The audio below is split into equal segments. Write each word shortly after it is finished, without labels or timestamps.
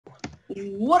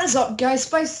What is up, guys?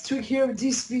 Spice Tweak here with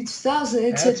DSpeed2000,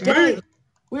 and That's today me.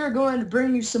 we are going to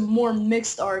bring you some more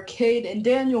Mixed Arcade. And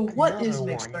Daniel, what is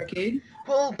Another Mixed one. Arcade?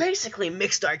 Well, basically,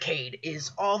 Mixed Arcade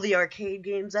is all the arcade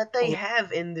games that they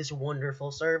have in this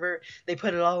wonderful server. They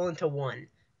put it all into one.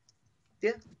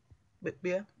 Yeah.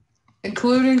 Yeah.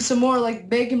 Including some more like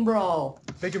Bacon Brawl.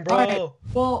 Bacon Alright, Brawl.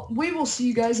 well, we will see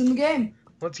you guys in the game.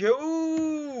 Let's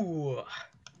go.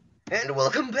 And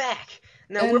welcome back.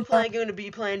 Now we're going to be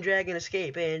playing Dragon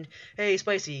Escape. And hey,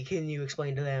 Spicy, can you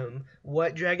explain to them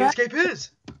what Dragon Escape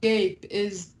is? Escape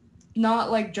is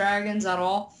not like dragons at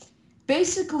all.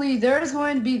 Basically, there is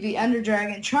going to be the Ender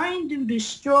Dragon trying to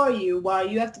destroy you while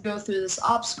you have to go through this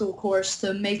obstacle course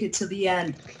to make it to the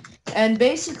end. And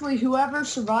basically, whoever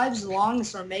survives the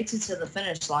longest or makes it to the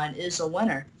finish line is a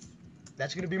winner.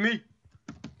 That's going to be me.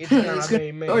 It's gonna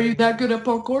be me. Are you that good at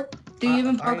parkour? Do you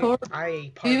even parkour?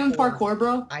 I parkour. Do you even parkour,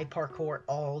 bro? I parkour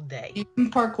all day. Do you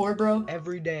even parkour, bro?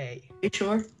 Every day. You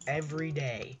sure? Every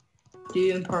day. Do you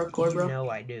even parkour, bro? You know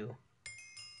I do.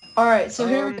 Alright, so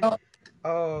here we go.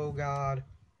 Oh, God.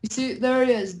 You see, there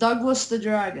he is, Douglas the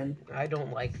Dragon. I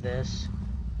don't like this.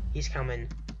 He's coming.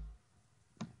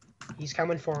 He's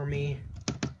coming for me.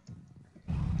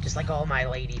 Just like all my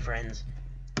lady friends.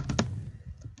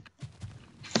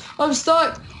 I'm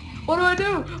stuck. What do I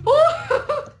do?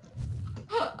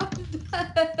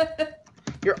 I'm dead.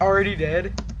 You're already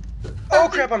dead? Oh,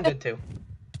 crap, I'm dead too.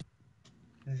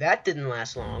 That didn't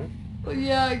last long.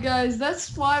 Yeah, guys,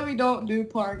 that's why we don't do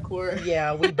parkour.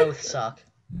 Yeah, we both suck.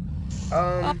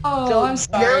 I'm so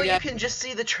sorry, now you can just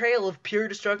see the trail of pure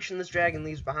destruction this dragon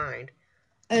leaves behind.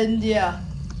 And yeah.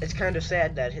 It's kind of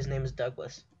sad that his name is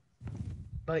Douglas.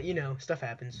 But, you know, stuff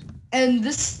happens. And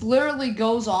this literally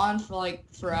goes on for, like,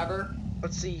 forever.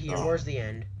 Let's see here. Where's the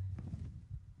end?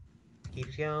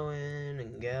 Keeps going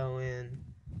and going.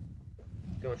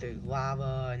 Going through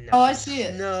lava. And I see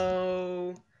it.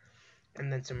 Snow.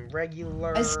 And then some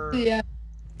regular. I see it.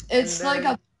 It's like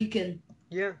a beacon.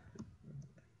 Yeah.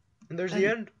 And there's the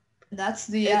end. That's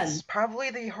the end. It's probably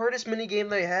the hardest minigame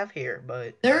they have here,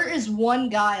 but... There is one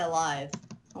guy alive.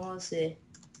 I want to see.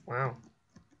 Wow.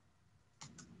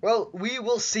 Well, we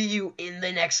will see you in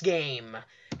the next game.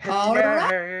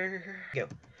 Alright. Go.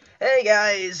 Hey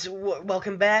guys,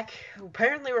 welcome back.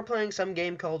 Apparently we're playing some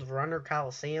game called Runner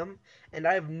Coliseum, and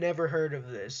I've never heard of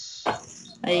this.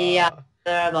 Yeah,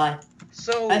 there have I.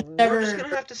 So, we're just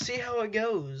gonna have to see how it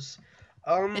goes.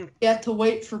 You have to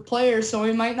wait for players, so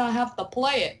we might not have to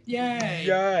play it. Yay!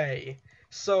 Yay!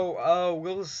 So,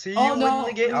 we'll see you in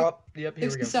the game. Oh, yep, here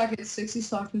we go. 60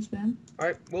 seconds, man.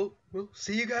 Alright, we'll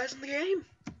see you guys in the game.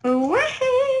 Away!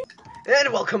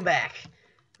 And welcome back.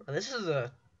 Well, this is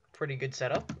a pretty good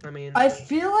setup. I mean... I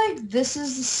feel like this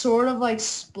is sort of like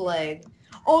Splag.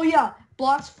 Oh yeah,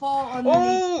 blocks fall underneath.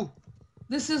 Oh!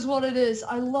 This is what it is.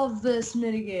 I love this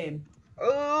minigame.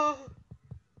 Oh!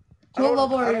 What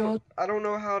level are you on? I don't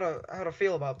know how to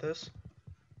feel about this.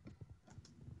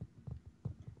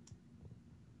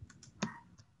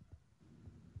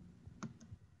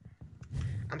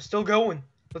 I'm still going.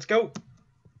 Let's go.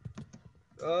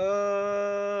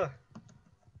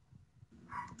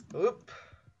 Oop.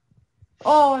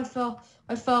 Oh, I fell.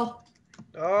 I fell.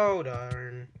 Oh,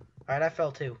 darn. Alright, I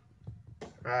fell too.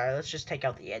 Alright, let's just take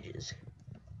out the edges.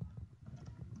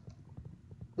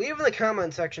 Leave in the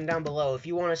comment section down below if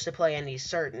you want us to play any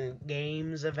certain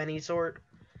games of any sort.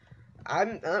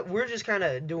 We're just kind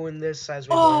of doing this as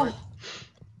we want.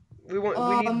 We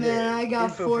need I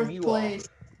got fourth place.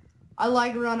 I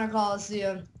like Runner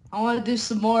Coliseum. I want to do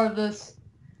some more of this.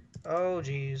 Oh,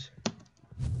 jeez.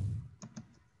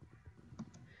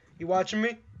 You watching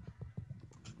me?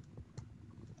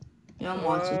 Yeah, I'm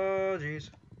watching. Oh, jeez.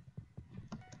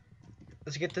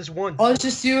 Let's get this one. Oh, it's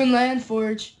just you and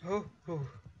Landforge. Oh.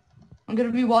 I'm gonna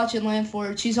be watching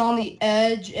Landforge. He's on the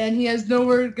edge, and he has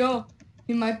nowhere to go.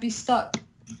 He might be stuck.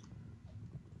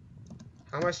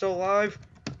 How am I still alive?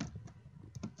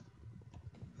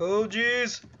 Oh,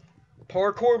 jeez.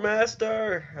 Parkour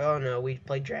master. Oh, no. We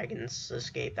played Dragon's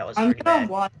Escape. That was pretty bad. I'm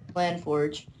gonna watch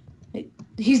Landforge.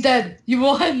 He's dead. You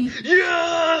won.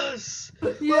 Yes!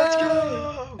 Let's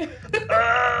go!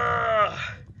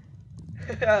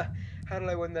 How did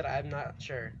I win that? I'm not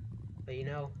sure. But, you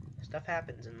know, stuff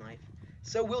happens in life.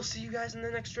 So we'll see you guys in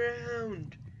the next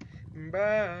round.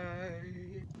 Bye.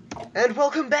 And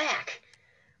welcome back.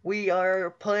 We are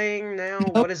playing now.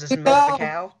 What is this? Milk the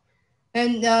cow?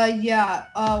 And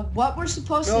what we're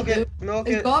supposed to do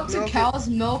is go up to cows,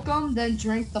 milk them, then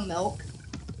drink the milk.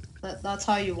 That's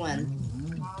how you win.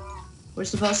 We're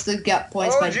supposed to get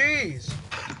points by... Oh, jeez.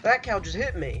 That cow just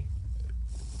hit me.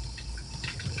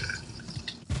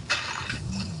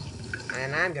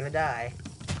 And I'm gonna die.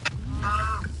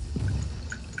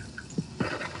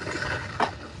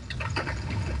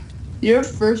 You're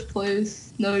first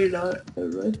place. No, you're not.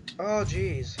 Everybody. Oh,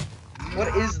 jeez.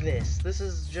 What is this? This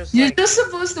is just You're like... just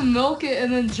supposed to milk it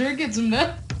and then drink its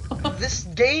milk. This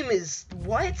game is...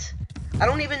 What? I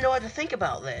don't even know how to think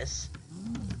about this.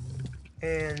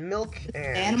 And milk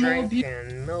and Animal drink abuse.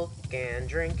 and milk and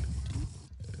drink.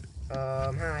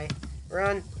 Hi.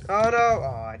 Run. Oh, no.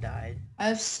 Oh, I died. I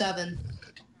have 7.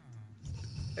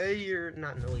 Hey, you're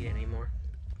not in the lead anymore.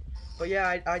 But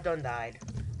yeah, I done died.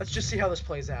 Let's just see how this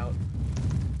plays out.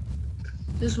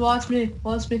 Just watch me.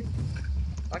 Watch me.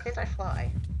 Why can't I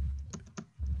fly?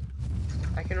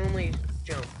 I can only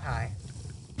jump high.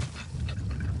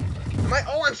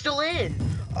 Oh, I'm still in!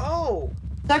 Oh!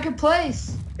 2nd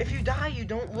place. If you die, you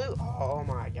don't lose. Oh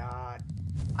my god.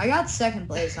 I got 2nd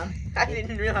place. I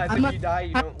didn't realize I'm if you die,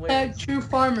 you don't a lose. true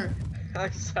farmer.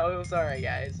 I'm so sorry,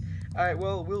 guys. Alright,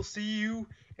 well, we'll see you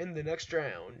in the next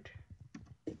round.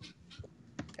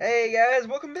 Hey guys,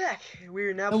 welcome back.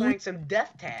 We're now playing some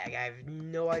death tag. I have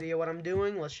no idea what I'm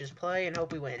doing. Let's just play and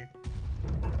hope we win.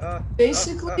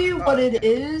 Basically, what it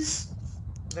is,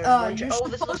 you're oh,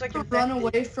 this looks like to infected. run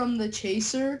away from the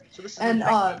chaser, So this is and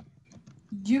infected.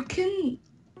 you can,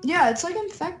 yeah, it's like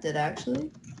infected actually.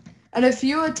 And if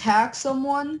you attack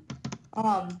someone,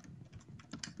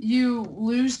 you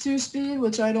lose 2 speed,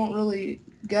 which I don't really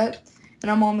get, and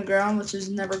I'm on the ground, which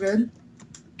is never good.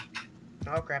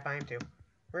 Oh crap, I am too.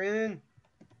 Run!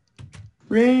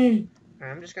 Rain.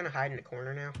 I'm just gonna hide in the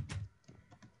corner now.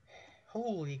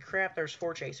 Holy crap, there's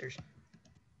 4 chasers.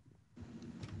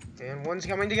 And one's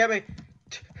coming to get me.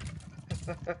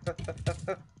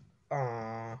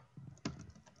 Aww.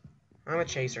 I'm a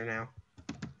chaser now.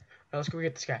 Now let's go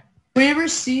get this guy. We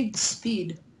received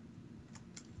speed.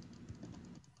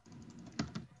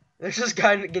 There's this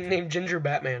guy named Ginger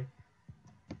Batman.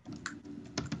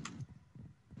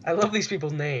 I love these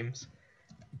people's names.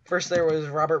 First there was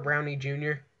Robert Brownie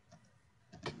Jr.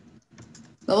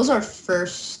 That was our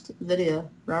first video.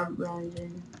 Robert Brownie Jr.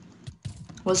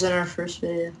 was in our first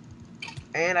video.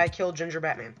 And I killed Ginger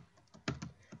Batman.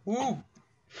 Woo!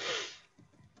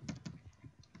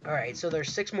 Alright, so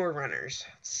there's 6 more runners.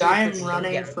 I am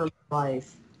running for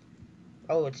life.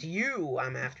 Oh, it's you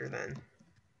I'm after then.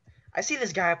 I see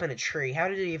this guy up in a tree. How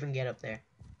did he even get up there?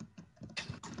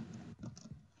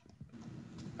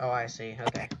 Oh, I see.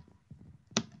 Okay.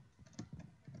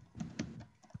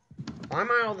 Why am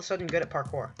I all of a sudden good at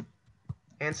parkour?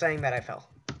 And saying that I fell.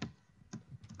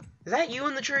 Is that you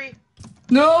in the tree?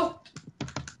 No!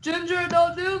 Ginger,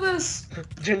 don't do this!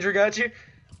 Ginger got you?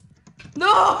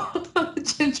 No!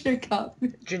 Ginger got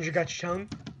me. Ginger got your tongue?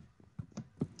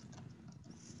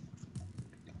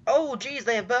 Oh, geez,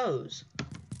 they have bows.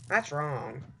 That's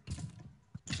wrong.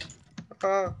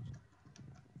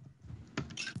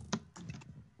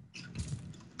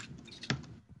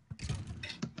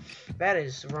 That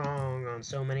is wrong on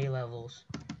so many levels.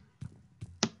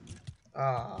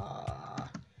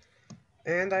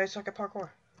 And I suck at parkour.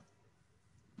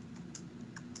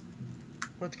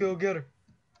 Let's go get her.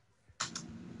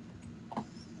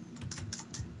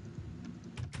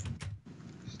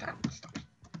 Stop.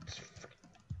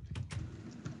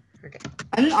 Okay.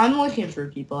 I'm looking for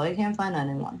people. I can't find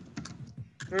anyone.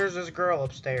 There's this girl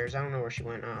upstairs. I don't know where she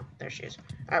went. Oh, there she is.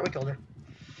 Alright, we killed her.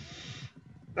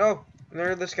 Oh,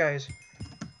 there this guy is.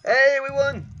 Hey, we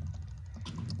won!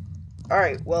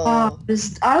 Alright, well... I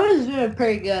was doing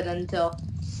pretty good until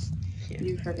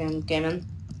you freaking came in.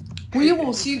 We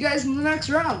will see you guys in the next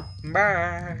round.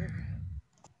 Bye!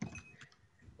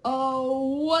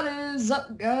 Oh, what is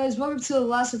up, guys? Welcome to the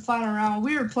last and final round.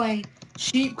 We are playing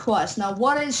Sheep Quest. Now,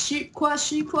 what is Sheep Quest?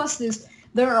 Sheep Quest is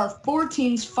there are 4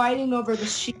 teams fighting over the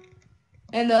sheep,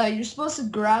 and you're supposed to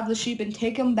grab the sheep and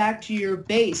take them back to your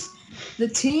base. The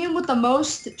team with the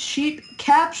most sheep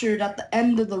captured at the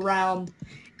end of the round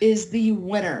is the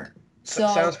winner. So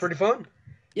sounds pretty fun.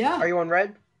 Yeah. Are you on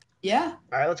red? Yeah.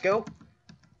 All right, let's go.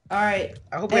 All right.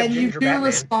 I hope we have Ginger Batman. And you do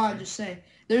respond. Just say,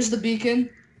 "There's the beacon,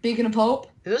 beacon of hope."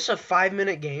 Is this a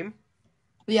 5-minute game?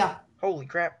 Yeah. Holy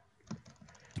crap!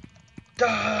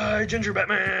 Die, Ginger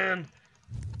Batman!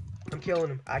 I'm killing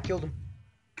him. I killed him.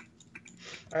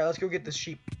 All right, let's go get this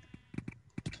sheep.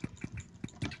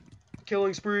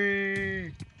 Killing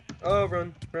spree! Oh,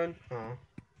 run, run! Oh,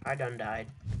 I done died.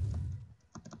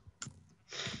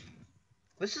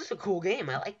 This is a cool game.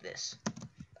 I like this.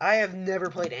 I have never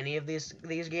played any of these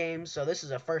games, so this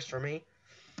is a first for me.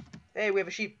 Hey, we have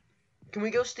a sheep. Can we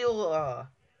go steal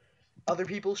other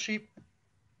people's sheep?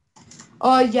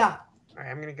 Yeah. All right,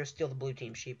 I'm gonna go steal the blue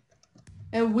team sheep.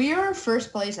 And we are in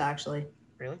first place, actually.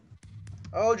 Really?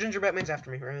 Oh, Ginger Batman's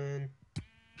after me. Run.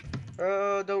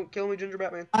 Don't kill me, Ginger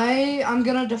Batman. I'm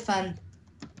gonna defend.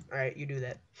 Alright, you do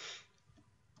that.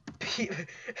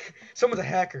 Someone's a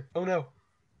hacker. Oh no.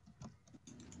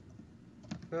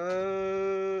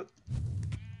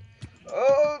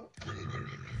 Oh!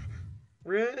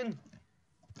 Run!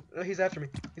 He's after me.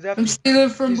 He's after I'm me. stealing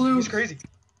from blue. He's crazy.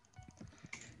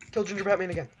 Kill Ginger Batman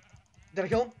again. Did I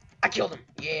kill him? I killed him.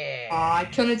 Yeah. I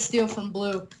couldn't steal from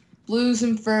blue. Blue's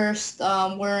in first.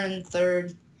 We're in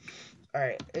third.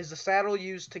 Alright, is the saddle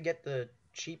used to get the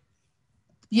sheep?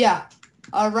 Yeah.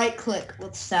 Right click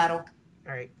with saddle.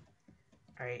 Alright.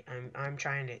 Alright, I'm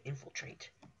trying to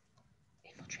infiltrate.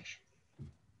 Infiltration.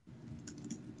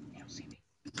 They don't see me.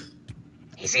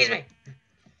 He sees me!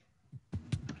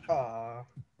 Aw.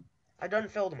 I done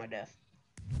fell to my death.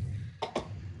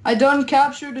 I done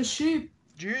captured a sheep.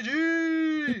 GG!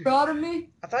 You proud of me?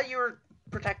 I thought you were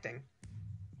protecting.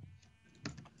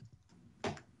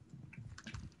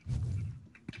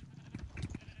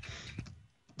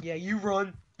 Yeah, you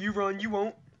run. You run. You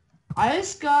won't. I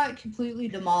just got completely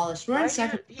demolished. We're in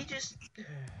second. He just...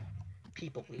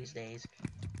 People these days.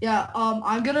 Yeah,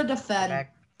 I'm gonna defend.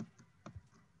 Back.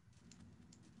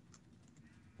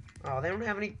 Oh, they don't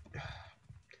have any... They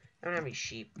don't have any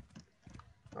sheep.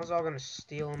 I was all gonna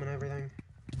steal them and everything.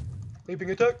 Leaping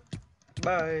attack.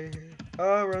 Bye.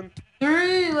 Run.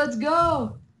 3, let's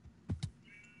go.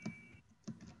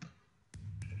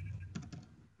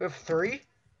 We have 3?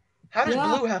 How does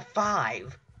Yeah. blue have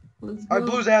 5? Let's go. Alright,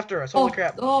 blue's after us. Holy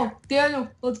crap. Oh, Daniel,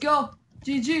 let's go.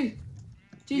 GG.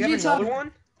 You have GG another time.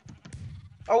 one?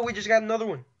 Oh, we just got another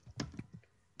one.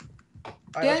 Alright,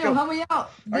 let's Daniel, go. help me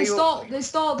out. They you- stole. They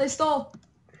stole. They stole.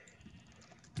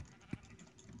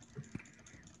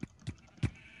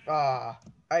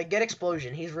 Alright, get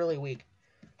explosion. He's really weak.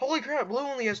 Holy crap, blue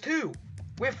only has 2.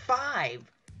 We have 5.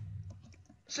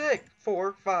 6,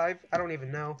 4, 5. I don't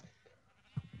even know.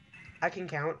 I can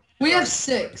count. We have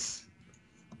 6.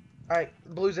 Alright,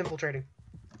 blue's infiltrating.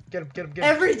 Get him, get him, get him.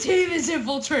 Every team is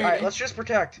infiltrating. Alright, let's just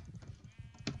protect.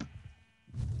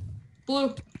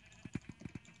 Blue.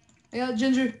 I got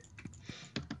Ginger.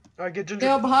 Alright, get Ginger.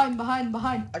 Go behind.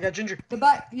 I got Ginger. Get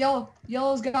back. Yellow.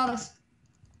 Yellow's got us.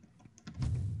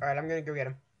 Alright, I'm gonna go get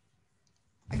him.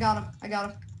 I got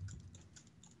him.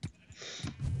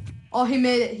 Oh, he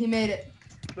made it.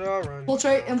 Oh, run.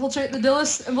 Infiltrate the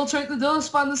Dillis,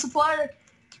 find the supplier.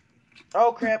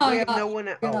 Oh crap, Oh, we have God. no one.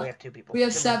 Oh, we have 2 people. We have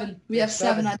Never 7. mind. We have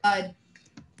 7. I died.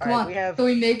 Come Alright, on. we have... Can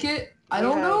we make it? I we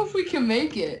don't know have- if we can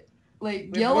make it. Like, We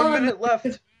have yellow 1 and... minute left.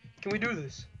 Can we do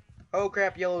this? Oh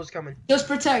crap, yellow's coming. Just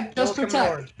protect. Yellow's coming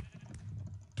hard.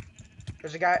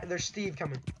 There's a guy. There's Steve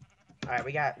coming. Alright,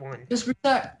 we got 1. Just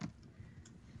protect.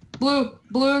 Blue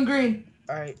and green.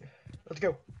 Alright, let's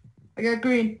go. I got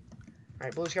green.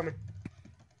 Alright, blue's coming.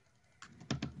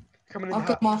 Coming in I'll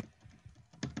hot. come off.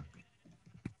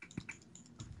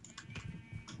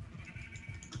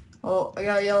 Oh, I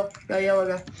got yellow. Got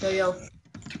yellow.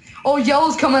 Oh,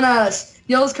 yellow's coming at us.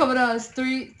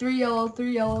 3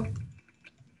 yellow.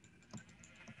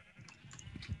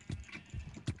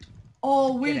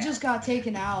 Oh, we Get just got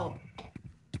taken out.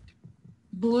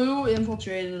 Blue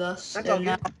infiltrated us. That's all good.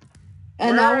 And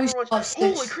Where now are we everyone's- still have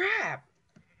 6. Holy crap!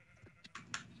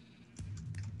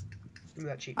 Give me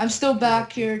that sheep. I'm still Give me that back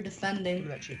sheep. here Give me defending.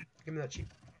 that sheep. Give me that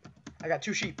sheep. I got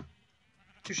 2 sheep.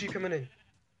 2 sheep coming in.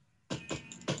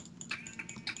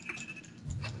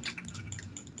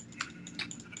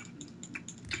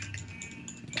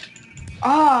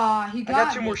 Ah, he I got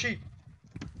got 2 me. more sheep.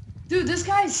 Dude, this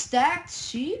guy stacked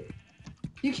sheep?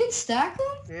 You can stack them?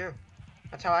 Yeah.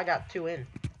 That's how I got 2 in.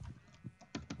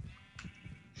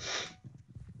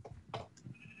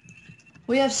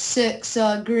 We have 6,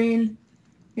 green.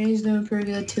 Green's doing pretty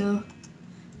good too.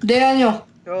 Daniel,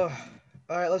 Oh.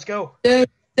 Alright, let's go.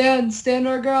 stand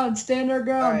our ground.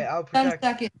 Alright, I'll 10 protect.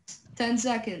 seconds. 10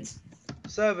 seconds.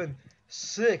 7,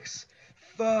 6,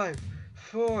 5,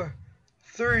 4,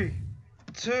 3,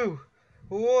 2,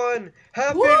 1.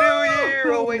 Happy Woo! New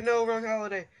Year! Oh wait, no, wrong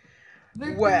holiday.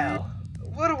 Victory. Well,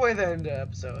 what a way to end the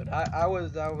episode.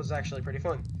 That was actually pretty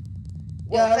fun.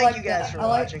 Yeah, Well, I thank like you guys that. for I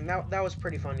like- watching. That was a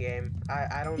pretty fun game.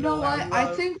 I don't You know what? I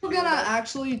love think we're doing gonna that.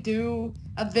 actually do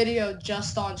a video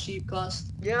just on Sheep Quest.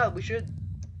 Yeah, we should.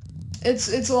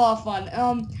 It's a lot of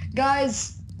fun.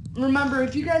 Guys, remember,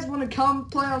 if you guys want to come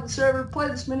play on the server, play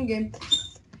this minigame,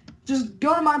 just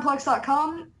go to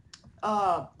mineplex.com,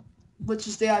 which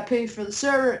is the IP for the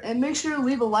server, and make sure to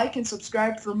leave a like and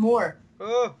subscribe for more.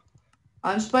 Oh,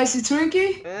 I'm Spicy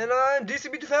Twinkie. and I'm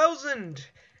DCB2000.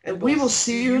 And we will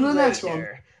see you in the next one.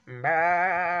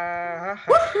 Bye.